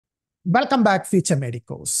Welcome back, future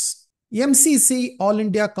medicos. MCC All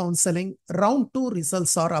India Counseling Round 2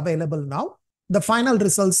 results are available now. The final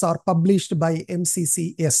results are published by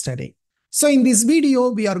MCC yesterday. So in this video,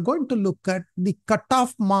 we are going to look at the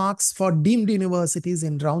cutoff marks for deemed universities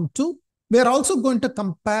in Round 2. We are also going to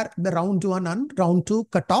compare the Round 1 and Round 2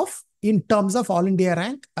 cutoff in terms of All India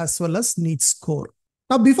rank as well as NEET score.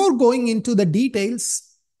 Now, before going into the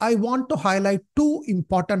details, I want to highlight two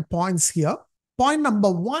important points here. Point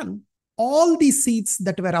number one, all the seats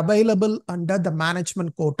that were available under the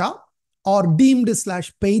management quota or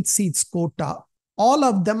deemed/paid seats quota, all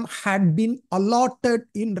of them had been allotted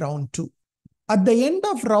in Round 2. At the end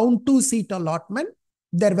of Round 2 seat allotment,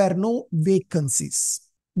 there were no vacancies.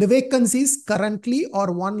 The vacancies currently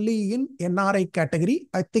are only in NRI category.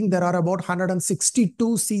 I think there are about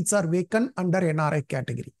 162 seats are vacant under NRI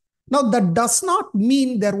category. Now, that does not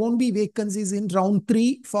mean there won't be vacancies in Round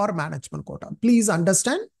 3 for management quota. Please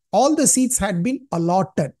understand, all the seats had been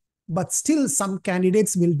allotted, but still some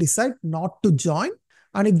candidates will decide not to join.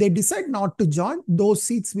 And if they decide not to join, those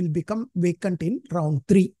seats will become vacant in Round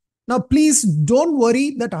 3. Now, please don't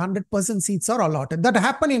worry that 100% seats are allotted. That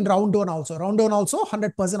happened in Round 1 also. Round 1 also,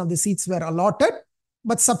 100% of the seats were allotted,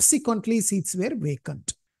 but subsequently seats were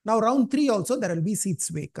vacant. Now, Round 3 also, there will be seats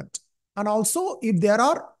vacant. And also, if there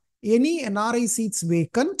are any NRI seats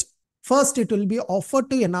vacant, first it will be offered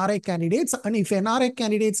to NRI candidates. And if NRI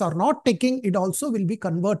candidates are not taking, it also will be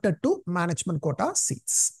converted to management quota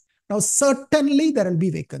seats. Now, certainly there will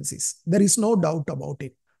be vacancies. There is no doubt about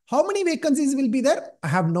it. How many vacancies will be there? I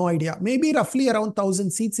have no idea. Maybe roughly around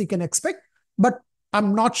 1,000 seats you can expect. But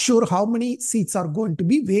I'm not sure how many seats are going to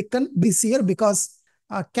be vacant this year because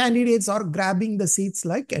candidates are grabbing the seats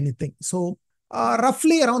like anything. So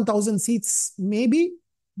roughly around 1,000 seats maybe,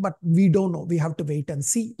 but we don't know. We have to wait and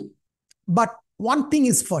see. But one thing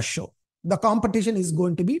is for sure, the competition is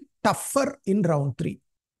going to be tougher in Round 3.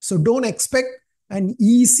 So don't expect an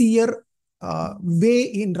easier way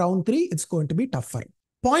in Round 3. It's going to be tougher.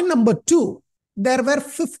 Point number two, there were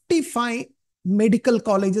 55 medical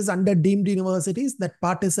colleges under deemed universities that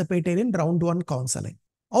participated in Round 1 counseling.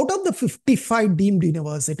 Out of the 55 deemed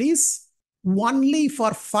universities, only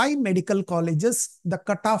for 5 medical colleges, the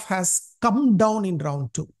cutoff has come down in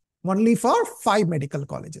Round 2. Only for 5 medical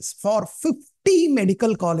colleges. For 50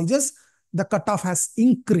 medical colleges, the cutoff has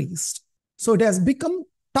increased. So it has become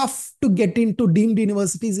tough to get into deemed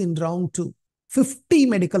universities in Round 2. 50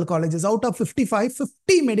 medical colleges out of 55,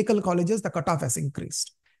 50 medical colleges, the cutoff has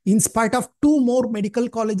increased. In spite of 2 more medical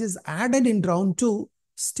colleges added in Round 2,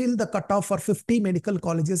 still the cutoff for 50 medical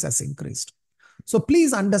colleges has increased. So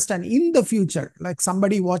please understand, in the future, like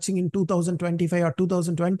somebody watching in 2025 or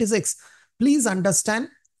 2026, please understand,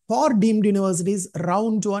 for deemed universities,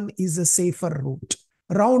 Round 1 is a safer route.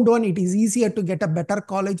 Round 1, it is easier to get a better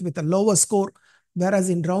college with a lower score, whereas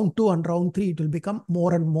in Round 2 and Round 3, it will become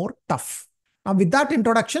more and more tough. Now, with that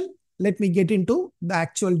introduction, let me get into the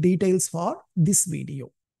actual details for this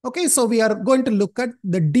video. Okay, so we are going to look at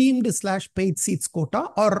the deemed/paid seats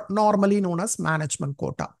quota, or normally known as management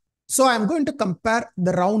quota. So I'm going to compare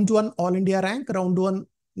the Round 1 All India rank, Round 1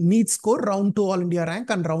 NEET score, Round 2 All India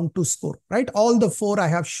rank, and Round 2 score, right? All the 4 I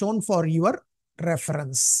have shown for your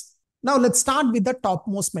reference. Now, let's start with the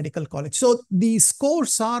topmost medical college. So the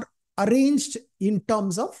scores are arranged in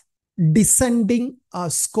terms of descending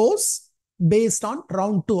scores based on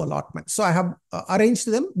Round 2 allotment. So I have arranged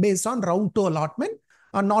them based on Round 2 allotment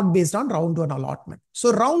and not based on Round 1 allotment.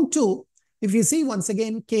 So Round 2, if you see once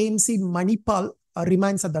again, KMC Manipal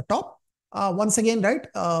remains at the top. Once again, right,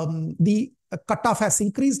 the cutoff has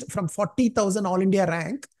increased from 40,000 All India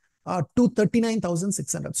rank to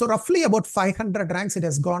 39,600. So roughly about 500 ranks it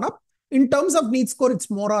has gone up. In terms of NEET score, it's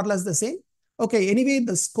more or less the same. Okay, anyway,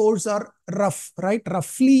 the scores are rough, right?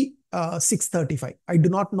 Roughly 635. I do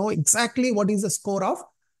not know exactly what is the score of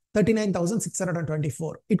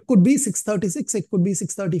 39,624. It could be 636, it could be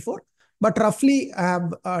 634. But roughly, I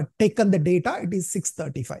have taken the data, it is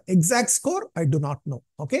 635. Exact score, I do not know.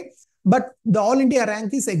 Okay. But the All India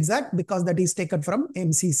rank is exact because that is taken from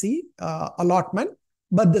MCC allotment.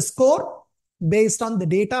 But the score, based on the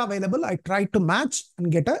data available, I tried to match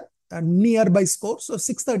and get a nearby score. So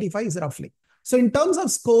 635 is roughly. So in terms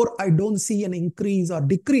of score, I don't see an increase or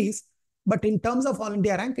decrease. But in terms of All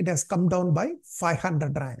India rank, it has come down by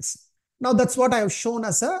 500 ranks. Now, that's what I have shown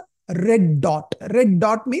as a red dot. Red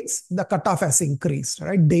dot means the cutoff has increased,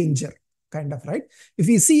 right? Danger, kind of, right? If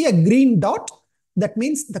you see a green dot, that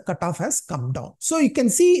means the cutoff has come down. So you can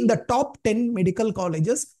see in the top 10 medical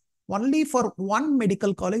colleges, only for 1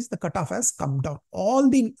 medical college, the cutoff has come down. All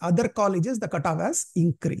the other colleges, the cutoff has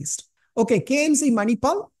increased. Okay, KMC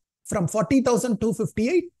Manipal from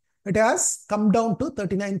 40,258 it has come down to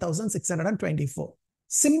 39,624.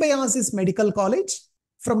 Symbiosis Medical College,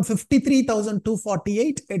 from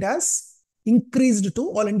 53,248, it has increased to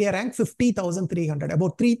All India rank 50,300.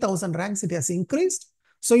 About 3,000 ranks it has increased.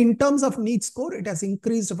 So in terms of NEET score, it has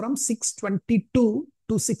increased from 622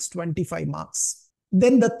 to 625 marks.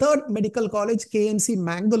 Then the third medical college, KMC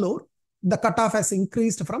Mangalore, the cutoff has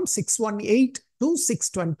increased from 618 to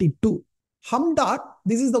 622. Hamdard,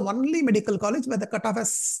 this is the only medical college where the cutoff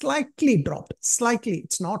has slightly dropped. Slightly,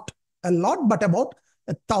 it's not a lot, but about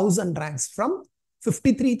 1,000 ranks. From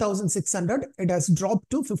 53,600, it has dropped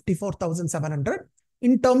to 54,700.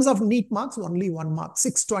 In terms of NEET marks, only 1 mark,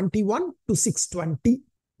 621 to 620.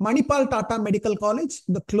 Manipal Tata Medical College,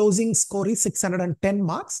 the closing score is 610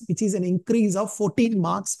 marks, which is an increase of 14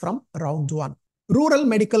 marks from round 1. Rural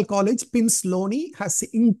Medical College, PIMS Loni, has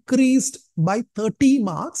increased by 30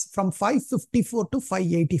 marks from 554 to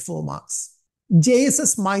 584 marks.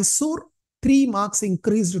 JSS Mysore, 3 marks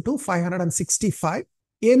increased to 565.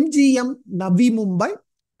 MGM Navi Mumbai,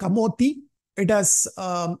 Kamothi, it has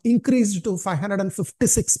increased to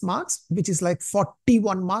 556 marks, which is like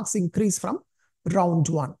 41 marks increase from round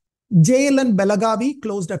 1. JLN Belagavi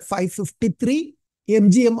closed at 553.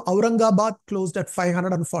 MGM Aurangabad closed at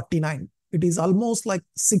 549. It is almost like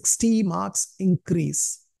 60 marks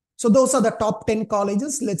increase. So those are the top 10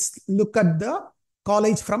 colleges. Let's look at the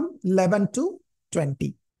college from 11 to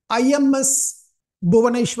 20. IMS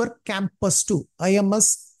Bhubaneswar Campus 2,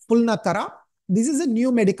 IMS Pulnakara. This is a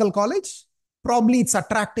new medical college. Probably it's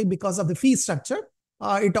attractive because of the fee structure.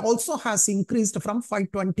 It also has increased from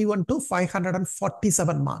 521 to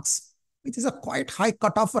 547 marks, which is a quite high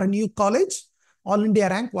cutoff for a new college. All India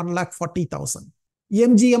rank 1,40,000.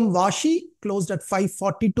 MGM Vashi closed at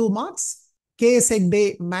 542 marks. KS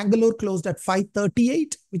Hegde Mangalore closed at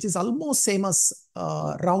 538, which is almost same as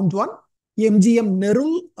round 1. MGM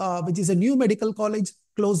Nerul, which is a new medical college,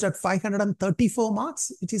 closed at 534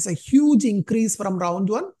 marks, which is a huge increase from round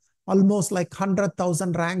 1. Almost like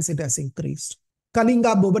 100,000 ranks it has increased.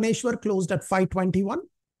 Kalinga Bhubaneswar closed at 521.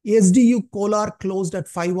 SDU Kolar closed at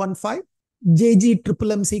 515. JG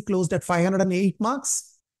MMC closed at 508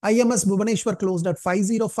 marks. IMS Bhubaneswar closed at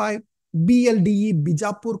 505. BLDE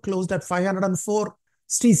Bijapur closed at 504.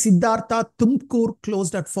 Sri Siddhartha Tumkur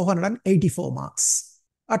closed at 484 marks.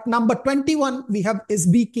 At number 21, we have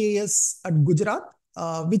SBKS at Gujarat,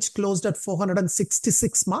 which closed at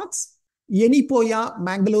 466 marks. Yenipoya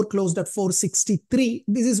Mangalore closed at 463.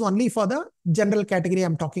 This is only for the general category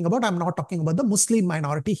I'm talking about. I'm not talking about the Muslim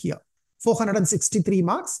minority here. 463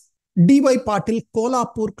 marks. DY Patil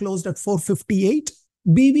Kolhapur closed at 458.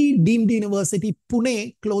 BV Deemed University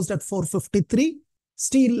Pune closed at 453.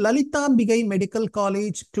 Sri Lalita Bigai Medical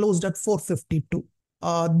College closed at 452.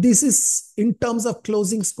 This is in terms of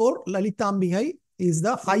closing score. Lalita Bigai is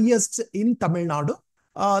the highest in Tamil Nadu.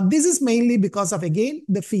 This is mainly because of, again,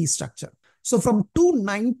 the fee structure. So from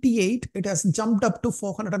 298, it has jumped up to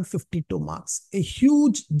 452 marks. A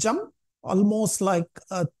huge jump, almost like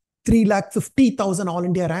 350,000 All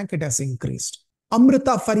India rank it has increased.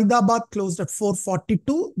 Amrita Faridabad closed at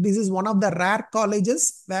 442. This is one of the rare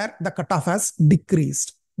colleges where the cutoff has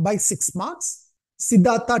decreased by 6 marks.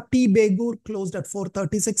 Siddhartha T. Begur closed at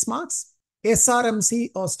 436 marks. SRMC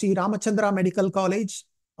or Sri Ramachandra Medical College,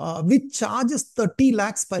 which charges 30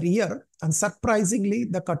 lakhs per year. And surprisingly,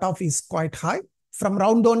 the cutoff is quite high. From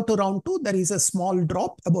round 1 to round 2, there is a small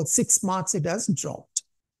drop. About 6 marks it has dropped.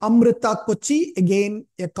 Amrita Kochi, again,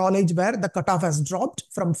 a college where the cutoff has dropped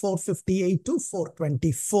from 458 to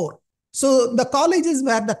 424. So the colleges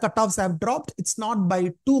where the cutoffs have dropped, it's not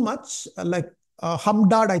by too much. Like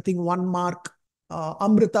Hamdard, I think 1 mark.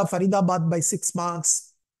 Amrita Faridabad by 6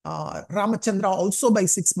 marks. Ramachandra also by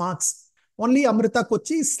 6 marks. Only Amrita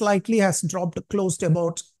Kochi slightly has dropped, close to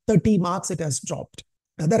about 30 marks it has dropped.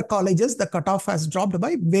 Other colleges, the cutoff has dropped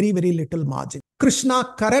by very, very little margin.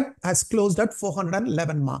 Krishna Karat has closed at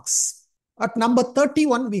 411 marks. At number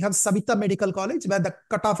 31, we have Savita Medical College, where the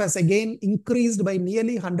cutoff has again increased by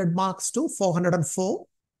nearly 100 marks to 404.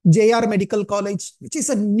 JR Medical College, which is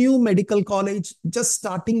a new medical college just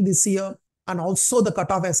starting this year, and also the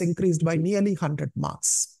cutoff has increased by nearly 100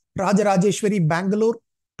 marks. Rajarajeshwari Bangalore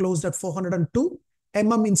closed at 402.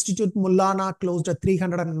 Institute Mullana closed at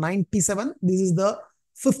 397. This is the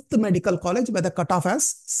 5th medical college where the cutoff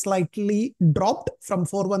has slightly dropped from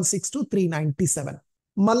 416 to 397.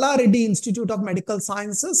 Malla Reddy Institute of Medical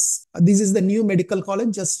Sciences. This is the new medical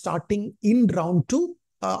college just starting in round 2.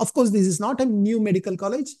 Of course, this is not a new medical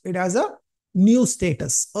college. It has a new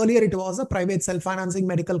status. Earlier, it was a private self-financing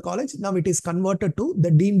medical college. Now it is converted to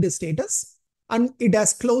the deemed status. And it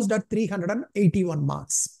has closed at 381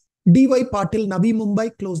 marks. DY Patil Navi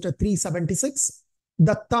Mumbai closed at 376.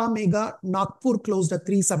 Datta Mega Nagpur closed at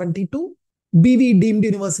 372. BV Deemed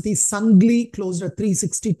University Sangli closed at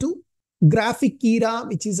 362. Graphic Kira,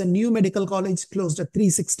 which is a new medical college, closed at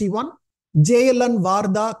 361. JLN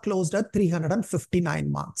Varda closed at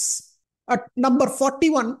 359 marks. At number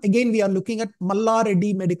 41, again, we are looking at Malla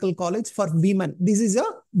Reddy Medical College for women. This is a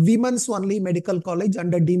women's only medical college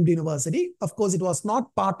under Deemed University. Of course, it was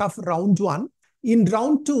not part of round 1. In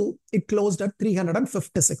round 2, it closed at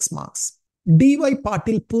 356 marks. DY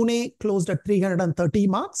Patil Pune closed at 330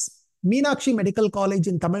 marks. Meenakshi Medical College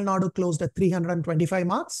in Tamil Nadu closed at 325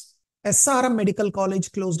 marks. SRM Medical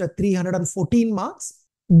College closed at 314 marks.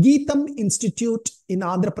 Geetam Institute in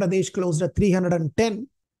Andhra Pradesh closed at 310.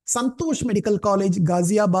 Santosh Medical College,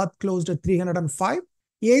 Ghaziabad closed at 305.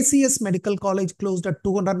 ACS Medical College closed at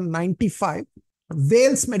 295.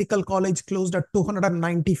 Wales Medical College closed at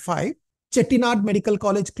 295. Chettinad Medical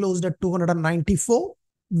College closed at 294.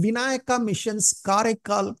 Vinayaka Missions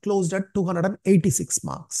Karaikal closed at 286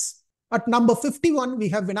 marks. At number 51, we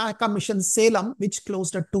have Vinayaka Mission Salem, which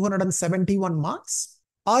closed at 271 marks.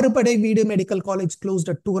 Arupade Veedu Medical College closed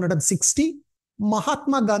at 260.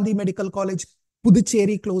 Mahatma Gandhi Medical College,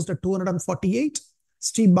 Puducherry closed at 248.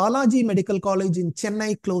 Sri Balaji Medical College in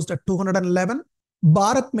Chennai closed at 211.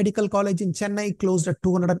 Bharat Medical College in Chennai closed at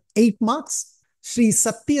 208 marks. Sri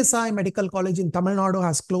Satya Sai Medical College in Tamil Nadu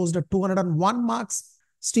has closed at 201 marks.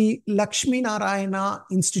 Sri Lakshmi Narayana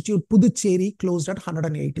Institute, Puducherry, closed at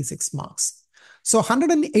 186 marks. So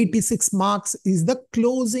 186 marks is the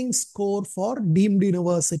closing score for deemed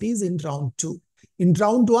universities in round 2. In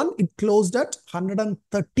round 1, it closed at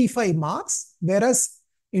 135 marks, whereas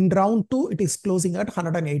in round 2, it is closing at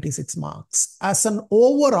 186 marks. As an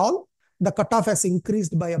overall, the cutoff has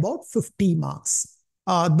increased by about 50 marks.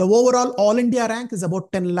 The overall All India rank is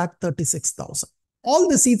about 10,36,000. All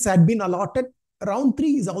the seats had been allotted. Round 3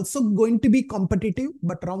 is also going to be competitive,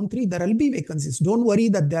 but round 3, there will be vacancies. Don't worry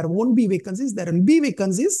that there won't be vacancies. There will be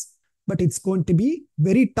vacancies, but it's going to be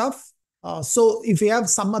very tough. So if you have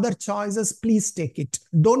some other choices, please take it.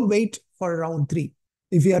 Don't wait for round 3.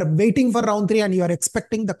 If you are waiting for round 3 and you are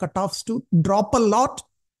expecting the cutoffs to drop a lot,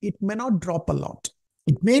 it may not drop a lot.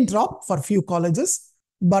 It may drop for few colleges,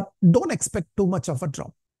 but don't expect too much of a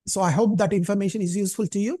drop. So I hope that information is useful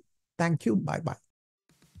to you. Thank you. Bye-bye.